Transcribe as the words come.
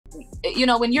you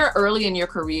know, when you're early in your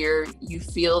career, you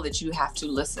feel that you have to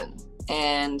listen.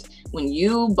 And when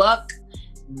you buck,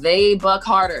 they buck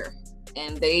harder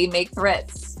and they make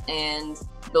threats. And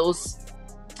those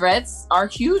threats are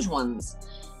huge ones.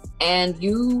 And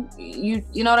you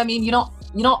know what I mean? You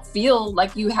don't feel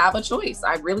like you have a choice.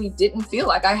 I really didn't feel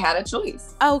like I had a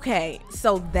choice. Okay,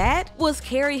 so that was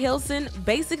Keri Hilson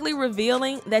basically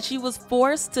revealing that she was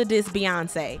forced to diss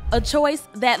Beyonce, a choice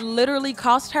that literally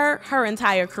cost her her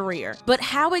entire career. But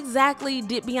how exactly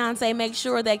did Beyonce make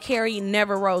sure that Keri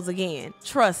never rose again?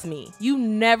 Trust me, you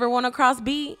never want to cross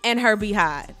B and her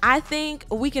BeyHive. I think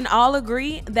we can all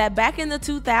agree that back in the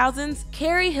 2000s,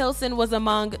 Keri Hilson was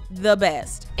among the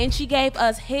best, and she gave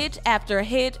us hit after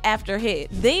hit after hit.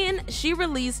 Then she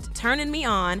released Turning Me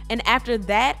On, and after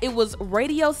that it was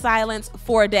radio silence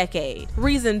for a decade.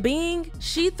 Reason being,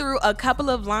 she threw a couple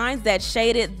of lines that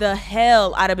shaded the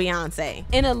hell out of Beyonce.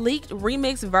 In a leaked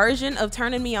remix version of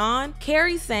Turning Me On,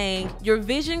 Keri sang, "Your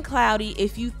vision cloudy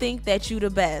if you think that you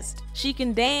the best. She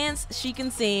can dance, she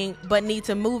can sing, but need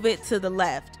to move it to the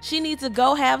left. She needs to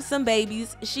go have some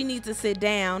babies, she needs to sit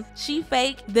down. She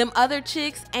fake, them other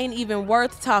chicks ain't even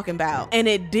worth talking about." And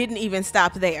it didn't even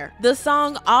stop there. The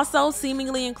song also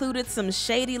seemingly included some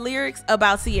shady lyrics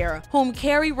about Ciara, whom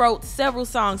Keri wrote several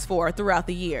songs for throughout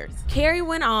the years. Keri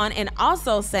went on and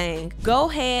also sang, "Go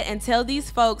ahead and tell these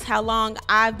folks how long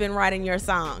I've been writing your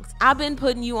songs. I've been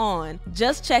putting you on.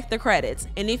 Just check the credits.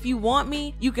 And if you want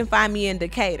me, you can find me in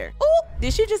Decatur." Ooh,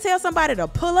 did she just tell somebody to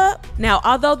pull up? Now,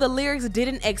 although the lyrics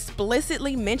didn't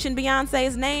explicitly mention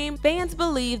Beyonce's name, fans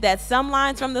believe that some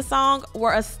lines from the song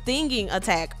were a stinging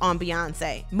attack on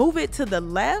Beyonce. Move it to the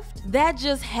left? That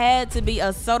just had to be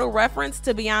a subtle reference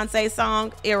to Beyonce's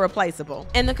song Irreplaceable.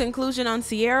 And the conclusion on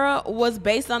Ciara was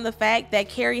based on the fact that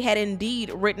Keri had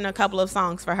indeed written a couple of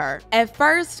songs for her. At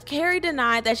first, Keri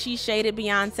denied that she shaded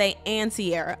Beyonce and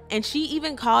Ciara, and she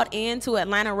even called in to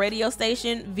Atlanta radio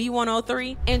station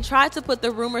V103 and tried to put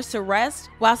the rumors to rest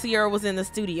while Ciara was in the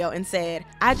studio and said,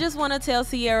 "I just want to tell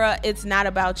Ciara it's not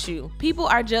about you. People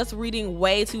are just reading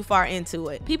way too far into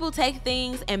it. People take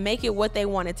things and make it what they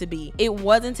want it to be. It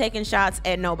wasn't taking shots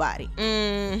at nobody."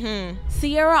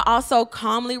 Ciara also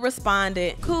calmly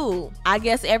responded, "Cool, I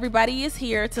guess everybody is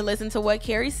here to listen to what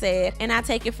Keri said, and I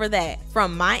take it for that.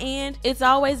 From my end, it's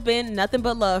always been nothing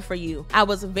but love for you. I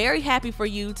was very happy for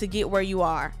you to get where you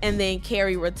are." And then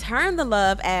Keri returned the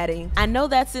love, adding, "I know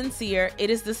that's sincere. It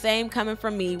is the same coming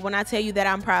from me when I tell you that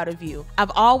I'm proud of you.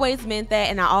 I've always meant that,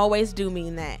 and I always do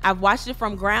mean that. I've watched it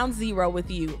from ground zero with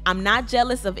you. I'm not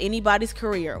jealous of anybody's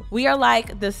career. We are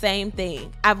like the same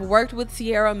thing. I've worked with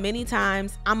Ciara many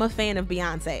times. I'm a fan of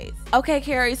Beyonce's." Okay,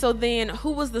 Keri, so then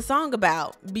who was the song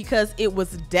about? Because it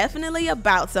was definitely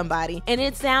about somebody, and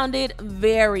it sounded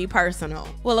very personal.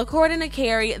 Well, according to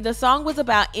Keri, the song was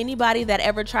about anybody that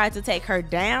ever tried to take her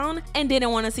down and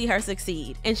didn't want to see her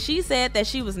succeed. And she said that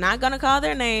she was not gonna call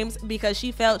their names because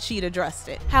she felt she'd addressed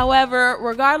it. However,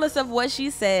 regardless of what she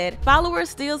said, followers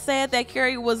still said that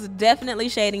Keri was definitely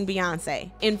shading Beyonce.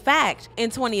 In fact, in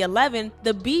 2011,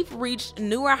 the beef reached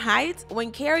newer heights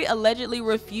when Keri allegedly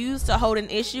refused to hold an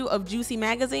issue of Juicy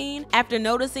magazine after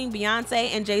noticing Beyonce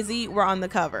and Jay-Z were on the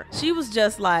cover. She was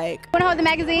just like, "Wanna hold the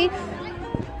magazine?"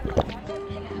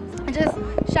 Just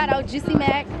shout out Juicy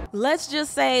Mag. Let's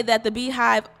just say that the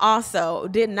BeyHive also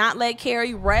did not let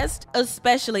Keri rest,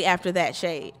 especially after that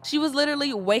shade. She was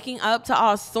literally waking up to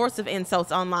all sorts of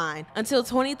insults online until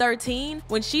 2013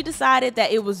 when she decided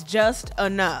that it was just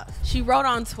enough. She wrote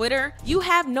on Twitter, "You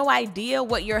have no idea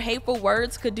what your hateful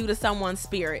words could do to someone's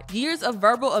spirit. Years of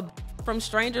verbal abuse from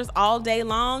strangers all day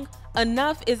long.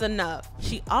 Enough is enough."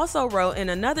 She also wrote in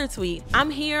another tweet, "I'm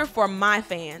here for my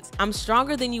fans. I'm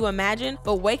stronger than you imagine,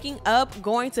 but waking up,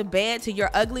 going to bed to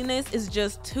your ugliness is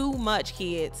just too much,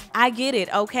 kids. I get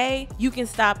it, okay? You can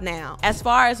stop now. As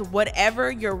far as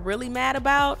whatever you're really mad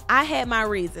about, I had my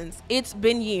reasons. It's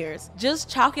been years. Just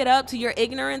chalk it up to your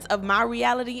ignorance of my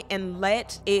reality and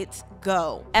let it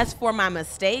go. As for my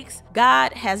mistakes,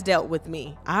 God has dealt with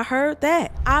me." I heard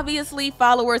that. Obviously,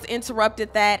 followers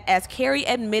interrupted that as Keri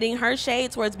admitting her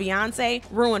shade towards Beyonce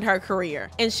ruined her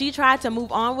career. And she tried to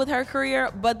move on with her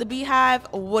career, but the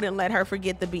BeyHive wouldn't let her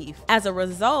forget the beef. As a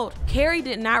result, Keri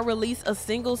did not release a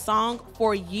single song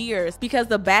for years because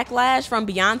the backlash from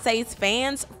Beyonce's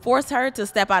fans forced her to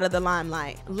step out of the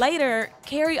limelight. Later,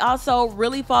 Keri also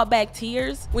really fought back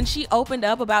tears when she opened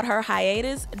up about her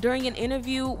hiatus during an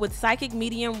interview with psychic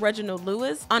medium Reginald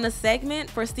Lewis on a segment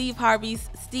for Steve Harvey's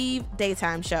Steve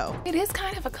Daytime Show. It is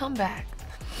kind of a comeback.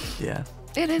 Yeah.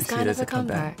 It is kind of a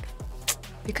comeback.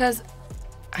 Because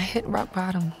I hit rock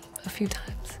bottom a few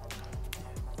times.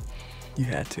 You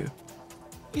had to.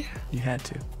 Yeah. You had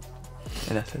to.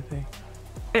 And that's the thing.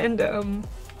 And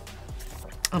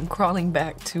I'm crawling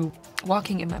back to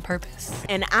walking in my purpose.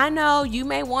 And I know you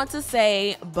may want to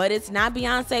say, but it's not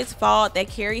Beyonce's fault that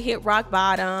Keri hit rock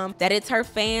bottom, that it's her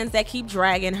fans that keep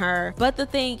dragging her. But the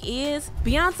thing is,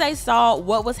 Beyonce saw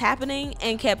what was happening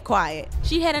and kept quiet.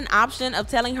 She had an option of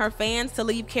telling her fans to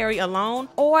leave Keri alone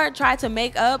or try to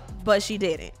make up, but she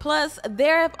didn't. Plus,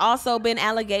 there have also been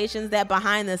allegations that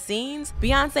behind the scenes,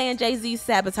 Beyonce and Jay-Z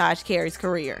sabotaged Keri's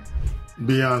career.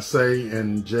 Beyonce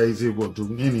and Jay-Z will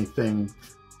do anything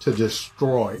to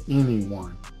destroy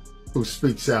anyone who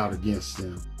speaks out against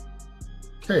them.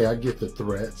 Okay, I get the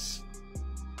threats,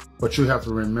 but you have to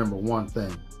remember one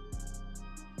thing.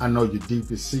 I know your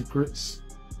deepest secrets.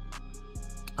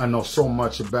 I know so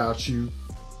much about you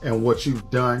and what you've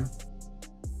done.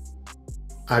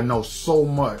 I know so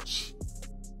much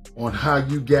on how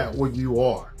you got where you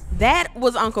are. That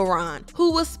was Uncle Ron,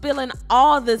 who was spilling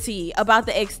all the tea about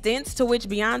the extents to which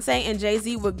Beyonce and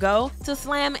Jay-Z would go to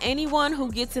slam anyone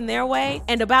who gets in their way.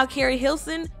 And about Keri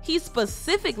Hilson, he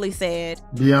specifically said,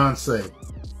 Beyonce,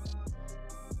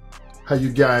 how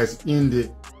you guys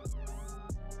ended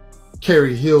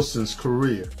Keri Hilson's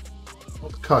career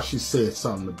because she said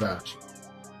something about you.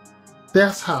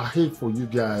 That's how hateful you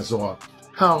guys are.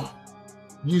 How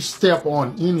you step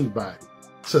on anybody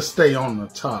to stay on the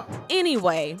top.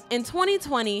 Anyway, in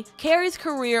 2020, Keri's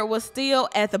career was still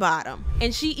at the bottom,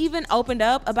 and she even opened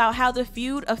up about how the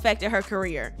feud affected her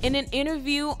career. In an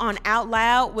interview on Out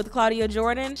Loud with Claudia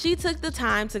Jordan, she took the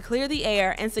time to clear the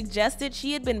air and suggested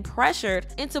she had been pressured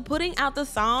into putting out the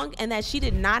song and that she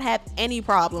did not have any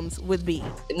problems with B.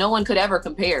 No one could ever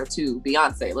compare to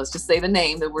Beyonce. Let's just say the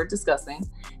name that we're discussing.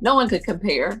 No one could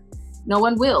compare. No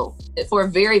one will for a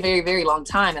very, very, very long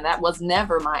time. And that was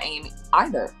never my aim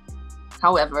either.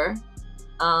 However,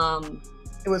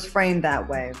 it was framed that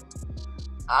way.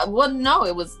 Well, no,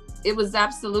 it was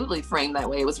absolutely framed that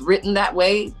way. It was written that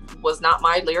way. Was not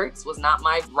my lyrics, was not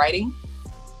my writing.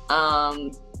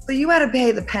 So you had to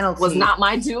pay the penalty. Was not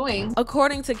my doing.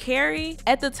 According to Keri,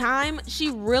 at the time,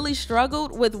 she really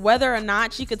struggled with whether or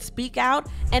not she could speak out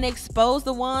and expose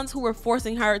the ones who were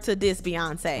forcing her to diss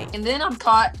Beyonce. And then I'm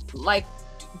caught, like,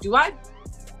 do I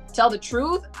tell the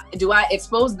truth? Do I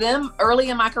expose them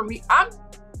early in my career? I'm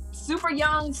super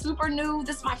young, super new.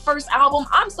 This is my first album.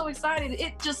 I'm so excited.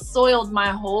 It just soiled my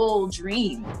whole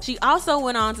dream. She also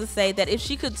went on to say that if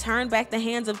she could turn back the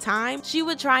hands of time, she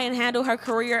would try and handle her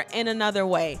career in another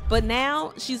way. But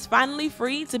now she's finally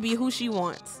free to be who she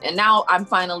wants. And now I'm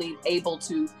finally able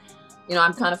to,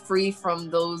 I'm kind of free from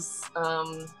those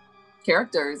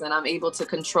characters, and I'm able to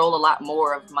control a lot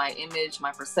more of my image,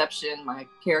 my perception, my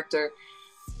character.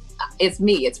 It's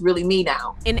me. It's really me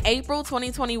now. In April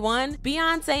 2021,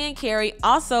 Beyonce and Keri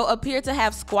also appeared to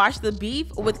have squashed the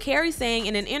beef, with Keri saying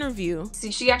in an interview, "See,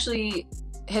 she actually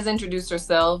has introduced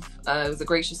herself. It was a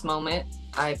gracious moment.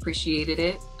 I appreciated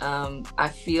it. I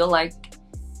feel like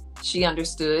she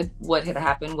understood what had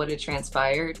happened, what had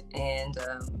transpired, and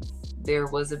there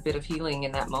was a bit of healing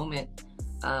in that moment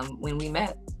when we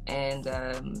met. And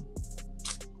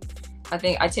I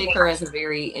think I take her as a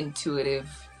very intuitive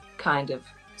kind of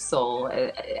soul,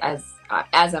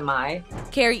 as am I."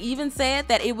 Keri even said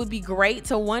that it would be great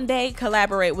to one day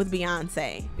collaborate with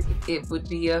Beyonce. It would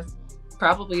be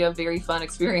probably a very fun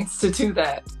experience to do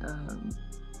that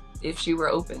if she were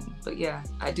open. But yeah,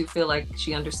 I do feel like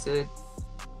she understood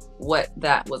what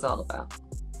that was all about.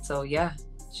 So yeah,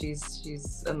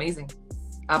 she's amazing.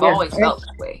 I've always felt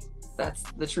that way. That's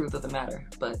the truth of the matter,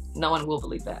 but no one will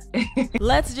believe that.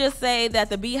 Let's just say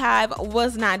that the BeyHive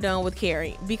was not done with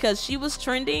Keri, because she was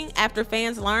trending after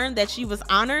fans learned that she was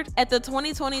honored at the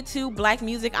 2022 Black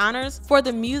Music Honors for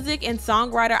the Music and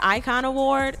Songwriter Icon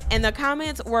Award, and the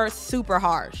comments were super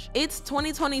harsh. It's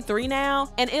 2023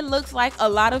 now, and it looks like a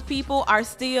lot of people are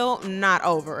still not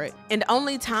over it. And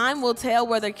only time will tell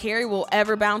whether Keri will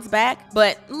ever bounce back,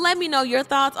 but let me know your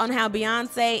thoughts on how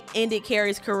Beyonce ended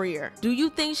Keri's career. Do you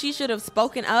think she should have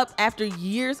spoken up after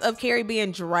years of Keri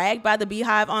being dragged by the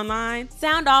BeyHive online?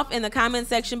 Sound off in the comment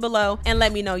section below and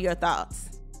let me know your thoughts.